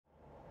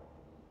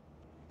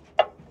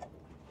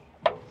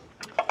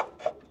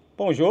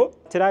Bonjour.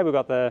 Today we've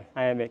got the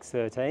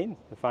AMX13,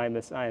 the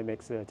famous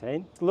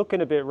AMX13. It's looking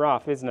a bit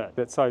rough, isn't it?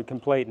 It's so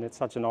complete and it's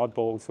such an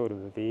oddball sort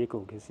of a vehicle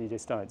because you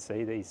just don't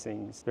see these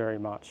things very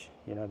much.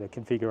 You know, the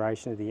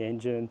configuration of the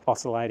engine,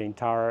 oscillating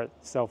turret,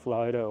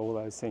 self-loader, all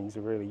those things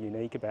are really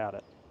unique about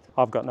it.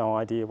 I've got no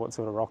idea what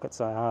sort of rockets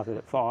they are that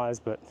it fires,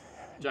 but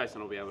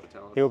Jason will be able to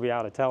tell us. He'll be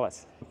able to tell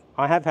us.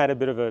 I have had a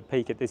bit of a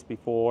peek at this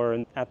before,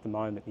 and at the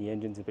moment the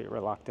engine's a bit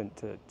reluctant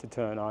to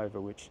turn over,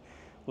 which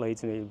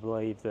leads me to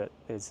believe that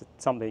there's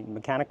something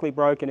mechanically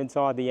broken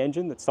inside the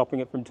engine that's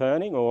stopping it from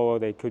turning, or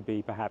there could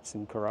be perhaps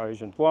some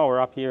corrosion. While we're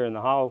up here in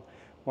the hull,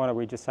 why don't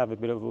we just have a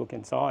bit of a look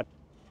inside?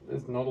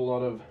 There's not a lot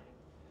of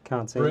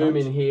room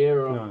in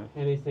here or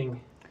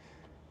anything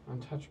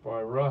untouched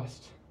by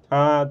rust.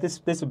 This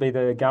would be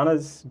the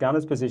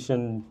gunner's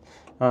position,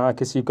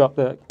 because you've got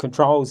the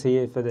controls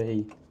here for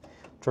the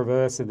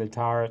traverse of the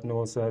turret and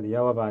also the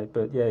elevate,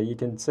 but yeah, you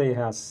can see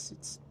how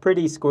it's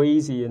pretty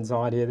squeezy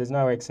inside here. There's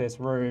no excess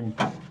room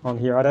on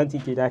here. I don't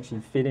think you'd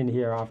actually fit in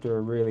here after a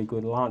really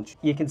good lunch.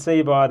 You can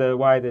see by the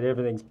way that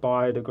everything's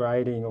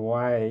biodegrading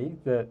away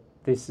that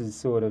this is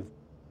sort of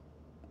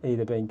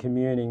either been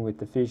communing with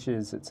the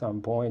fishes at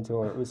some point,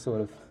 or it was sort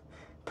of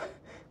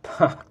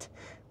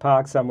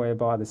parked somewhere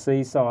by the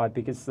seaside,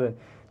 because the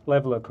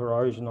level of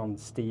corrosion on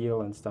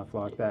steel and stuff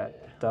like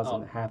that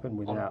doesn't happen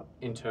without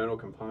internal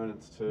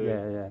components too.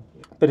 Yeah.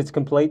 But it's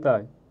complete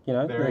though, you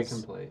know. Very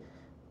complete.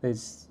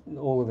 There's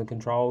all of the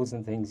controls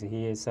and things are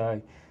here,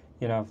 so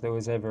you know, if there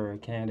was ever a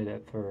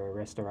candidate for a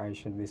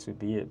restoration, this would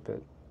be it.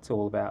 But it's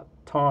all about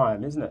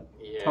time, isn't it?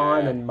 Yeah.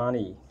 Time and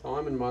money.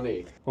 Time and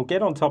money. We'll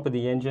get on top of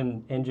the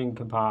engine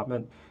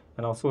compartment,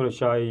 and I'll sort of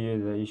show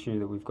you the issue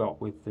that we've got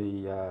with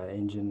the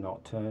engine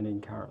not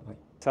turning currently.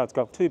 So it's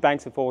got two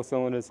banks of 4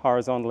 cylinders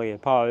horizontally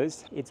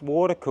opposed. It's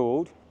water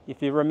cooled.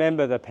 If you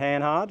remember the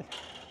Panhard,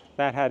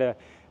 that had a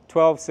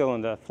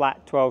 12-cylinder,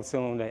 flat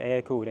 12-cylinder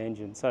air-cooled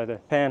engine. So the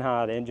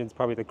Panhard engine's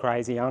probably the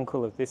crazy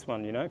uncle of this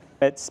one, you know.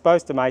 It's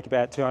supposed to make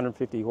about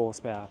 250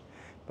 horsepower,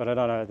 but I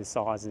don't know the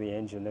size of the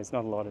engine. There's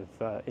not a lot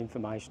of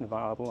information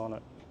available on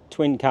it.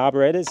 Twin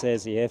carburetors,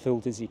 there's the air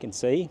filters you can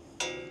see.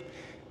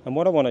 And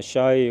what I want to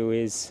show you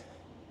is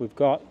we've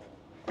got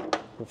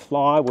the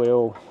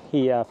flywheel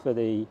here for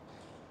the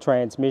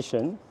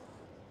transmission.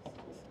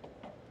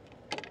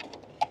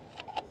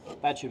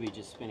 That should be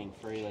just spinning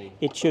freely.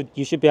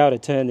 You should be able to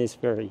turn this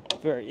very,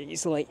 very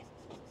easily.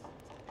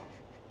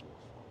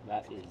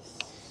 That is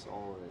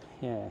solid.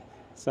 Yeah.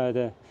 So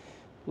the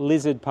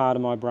lizard part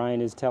of my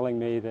brain is telling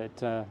me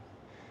that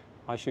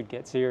I should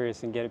get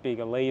serious and get a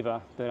bigger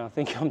lever, but I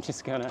think I'm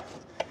just gonna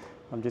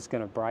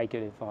break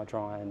it if I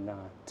try and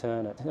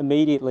turn it.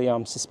 Immediately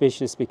I'm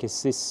suspicious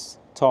because this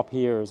top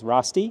here is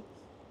rusty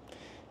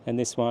and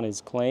this one is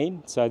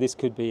clean. So this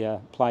could be a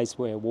place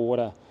where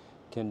water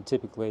can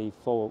typically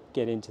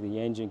get into the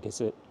engine,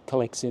 because it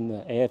collects in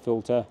the air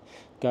filter,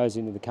 goes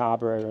into the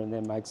carburetor, and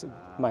then makes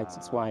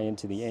its way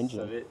into the engine.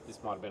 So this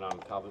might have been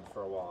uncovered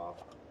for a while.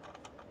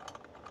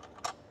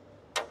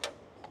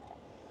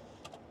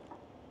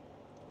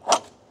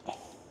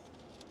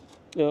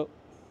 Yep.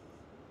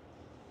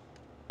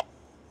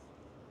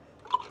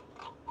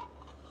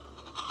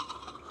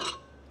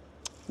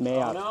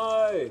 Mouth.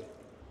 Oh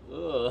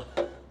no!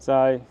 Ugh.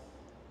 So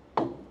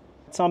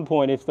at some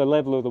point, if the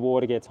level of the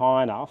water gets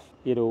high enough,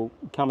 it'll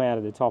come out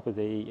of the top of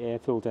the air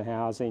filter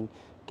housing,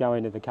 go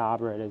into the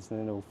carburetors, and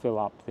then it'll fill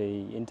up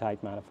the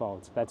intake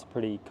manifolds. That's a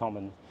pretty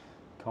common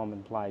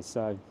place.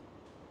 So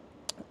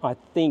I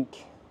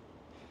think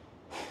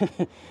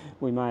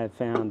we may have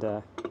found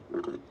a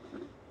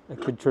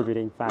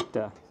contributing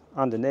factor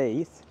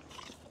underneath.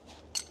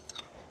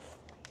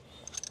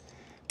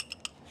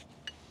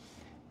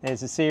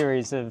 There's a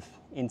series of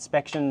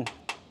inspection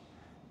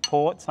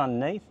ports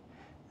underneath,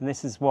 and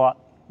this is what,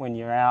 when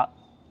you're out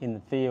in the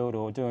field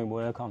or doing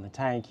work on the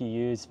tank, you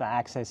use for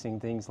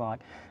accessing things like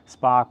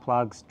spark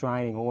plugs,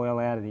 draining oil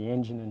out of the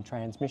engine and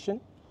transmission.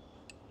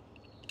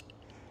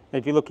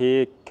 If you look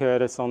here,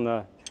 Curtis, on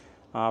the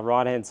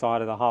right-hand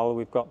side of the hull,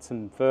 we've got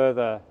some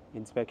further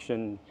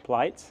inspection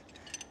plates,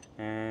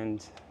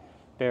 and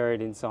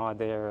buried inside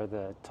there are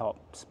the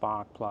top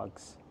spark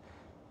plugs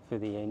for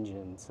the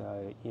engine.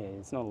 So yeah,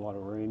 there's not a lot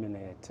of room in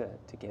there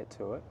to get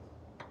to it.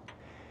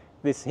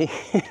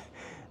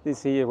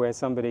 This here where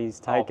somebody's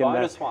taken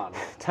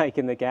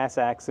the gas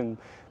axe and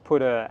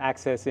put an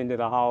access into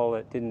the hole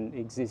that didn't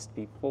exist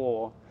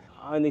before.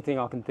 Only thing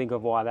I can think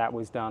of why that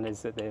was done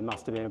is that there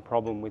must have been a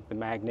problem with the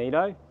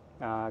magneto,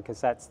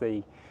 because that's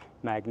the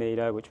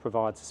magneto which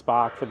provides a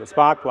spark for the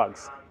spark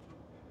plugs.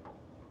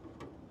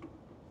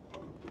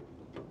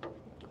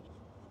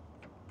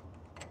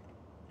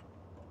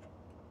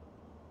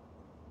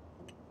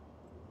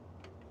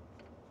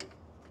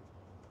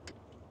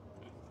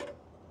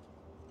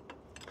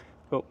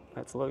 Oh,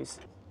 that's loose.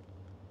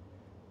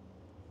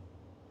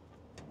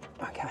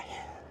 Okay.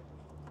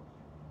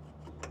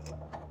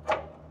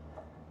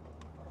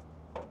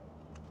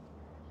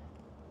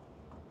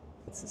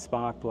 It's the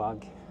spark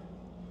plug.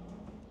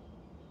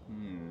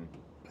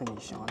 Let me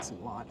shine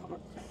some light on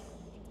it.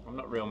 I'm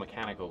not real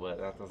mechanical, but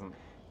that doesn't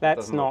That's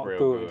Doesn't not look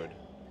real good.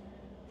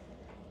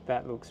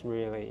 That looks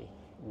really,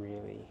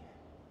 really,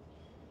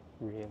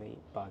 really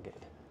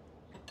buggered.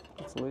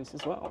 It's loose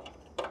as well.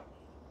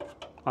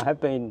 I have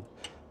been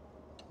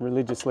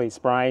religiously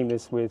spraying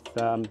this with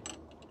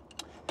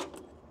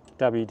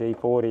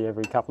WD-40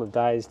 every couple of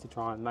days to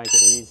try and make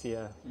it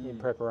easier in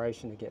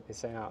preparation to get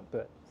this out,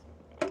 but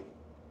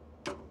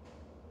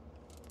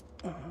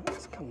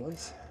it's come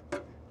loose.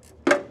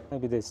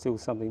 Maybe there's still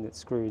something that's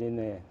screwed in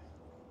there.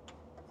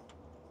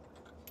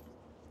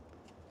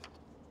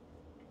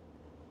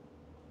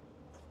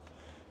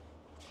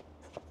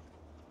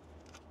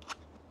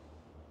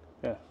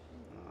 Yeah.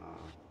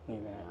 Look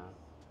at that.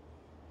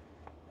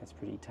 That's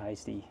pretty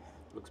tasty.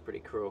 Looks pretty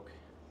crook.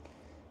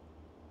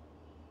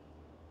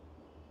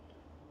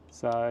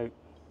 So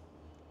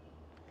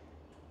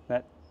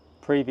that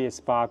previous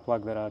spark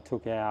plug that I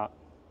took out,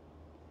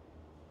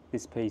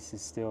 this piece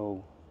is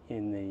still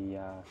in the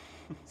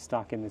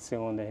stuck in the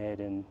cylinder head,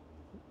 and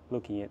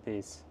looking at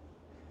this,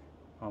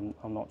 I'm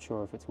not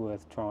sure if it's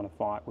worth trying to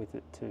fight with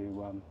it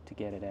to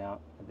get it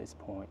out at this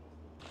point.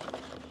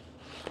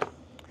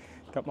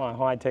 Got my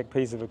high-tech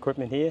piece of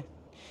equipment here.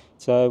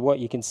 So what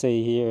you can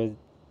see here are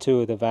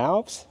two of the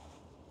valves.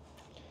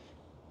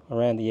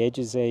 Around the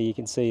edges there you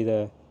can see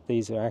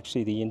these are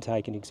actually the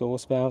intake and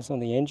exhaust valves on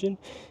the engine,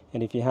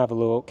 and if you have a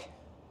look,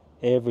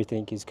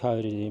 everything is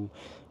coated in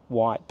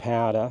white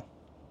powder.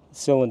 The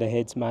cylinder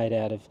head's made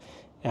out of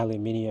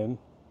aluminium,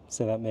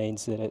 so that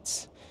means that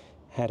it's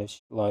had a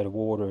load of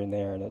water in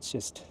there and it's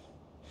just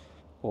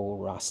all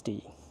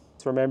rusty.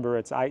 So remember,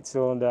 it's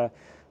 8-cylinder,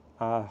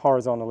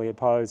 horizontally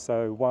opposed,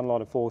 so one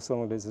lot of 4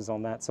 cylinders is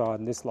on that side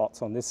and this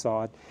lot's on this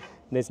side.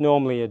 And there's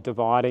normally a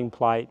dividing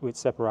plate which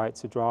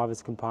separates the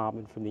driver's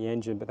compartment from the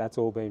engine, but that's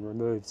all been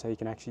removed, so you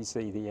can actually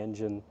see the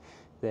engine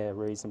there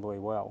reasonably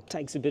well.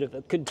 Takes a bit of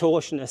a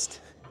contortionist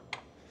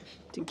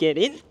to get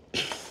in.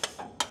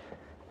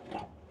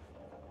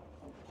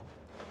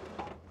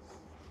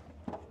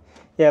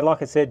 Yeah,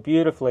 like I said,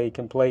 beautifully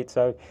complete.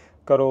 So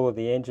got all of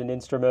the engine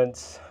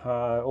instruments,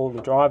 all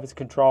the driver's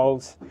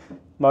controls,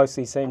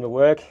 mostly seem to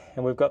work,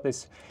 and we've got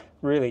this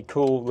really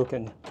cool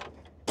looking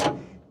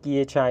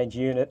gear change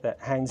unit that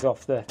hangs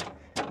off the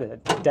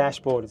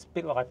dashboard. It's a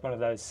bit like one of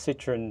those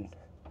Citroen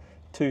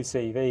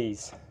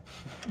 2CVs,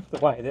 the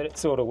way that it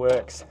sort of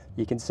works.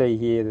 You can see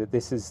here that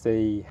this is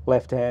the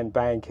left-hand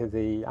bank of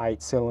the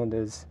 8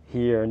 cylinders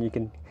here, and you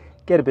can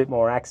get a bit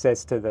more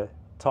access to the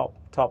top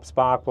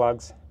spark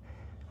plugs.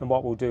 And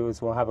what we'll do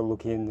is we'll have a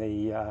look in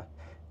the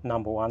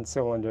number 1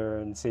 cylinder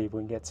and see if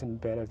we can get some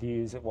better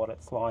views at what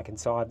it's like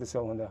inside the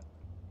cylinder.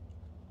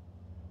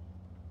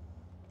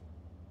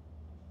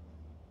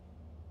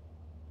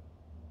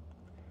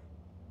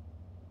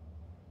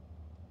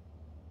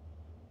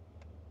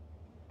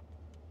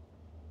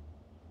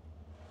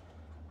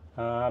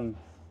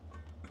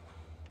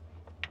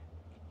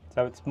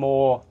 So it's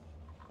more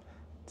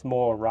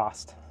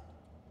rust.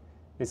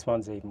 This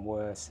one's even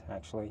worse,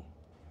 actually.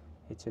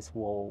 It's just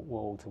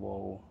wall to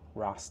wall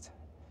rust.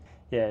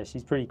 Yeah,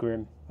 she's pretty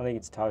grim. I think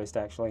it's toast,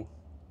 actually.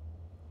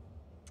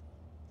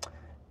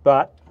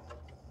 But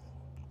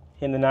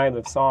in the name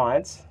of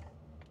science,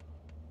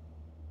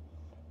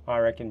 I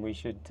reckon we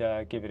should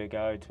give it a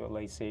go to at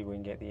least see if we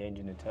can get the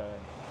engine to turn.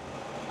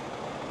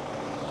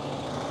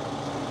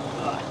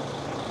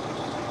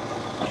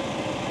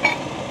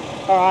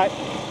 All right.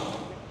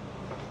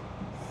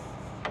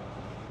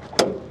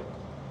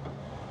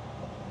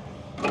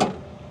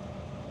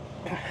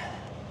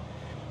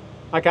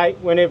 Okay,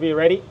 whenever you're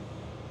ready.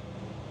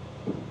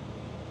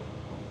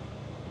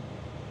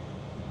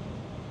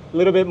 A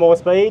little bit more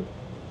speed.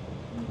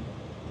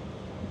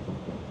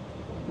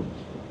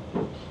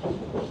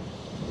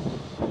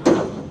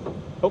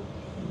 Oh.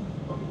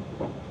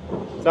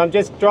 So I'm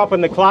just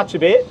dropping the clutch a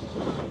bit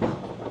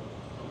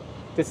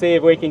to see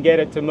if we can get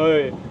it to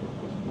move.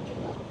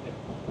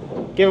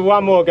 Give it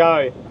one more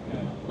go.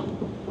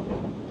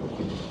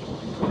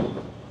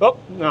 Oh,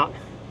 no.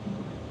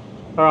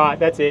 All right,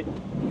 that's it.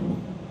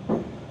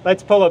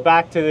 Let's pull it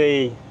back to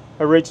the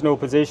original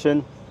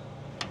position.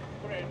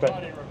 Put it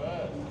right in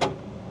reverse.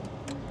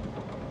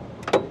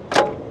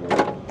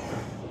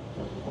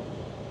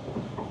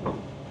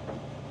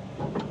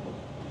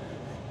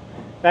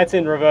 That's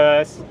in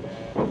reverse.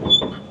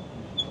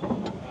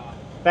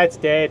 That's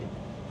dead.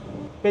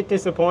 Bit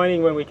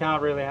disappointing when we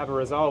can't really have a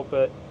result,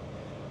 but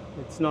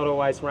it's not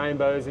always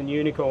rainbows and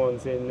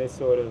unicorns in this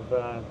sort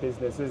of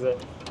business, is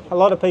it? A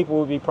lot of people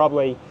would be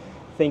probably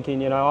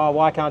thinking, you know, oh,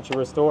 why can't you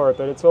restore it?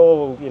 But it's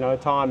all, you know,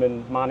 time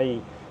and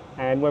money.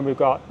 And when we've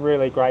got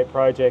really great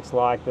projects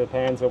like the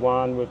Panzer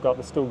 1, we've got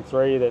the Stug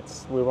 3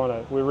 that's we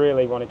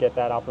really want to get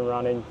that up and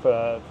running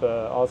for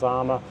Oz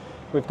Armour.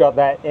 We've got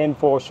that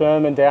M4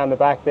 Sherman down the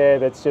back there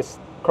that's just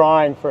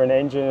crying for an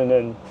engine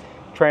and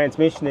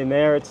transmission in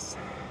there. It's,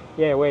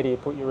 yeah, where do you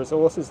put your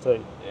resources to?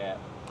 Yeah.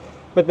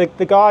 But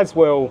the guys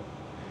will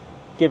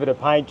give it a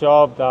paint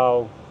job,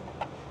 they'll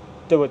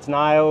do its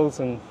nails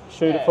and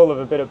shoot it full of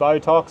a bit of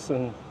Botox,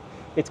 and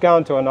it's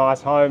going to a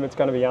nice home. It's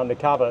going to be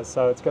undercover,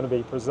 so it's going to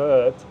be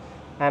preserved,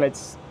 and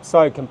it's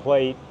so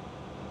complete.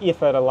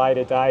 if at a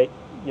later date,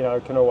 you know,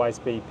 it can always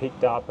be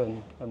picked up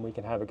and we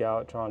can have a go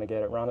at trying to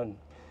get it running.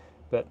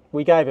 But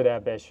we gave it our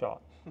best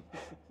shot.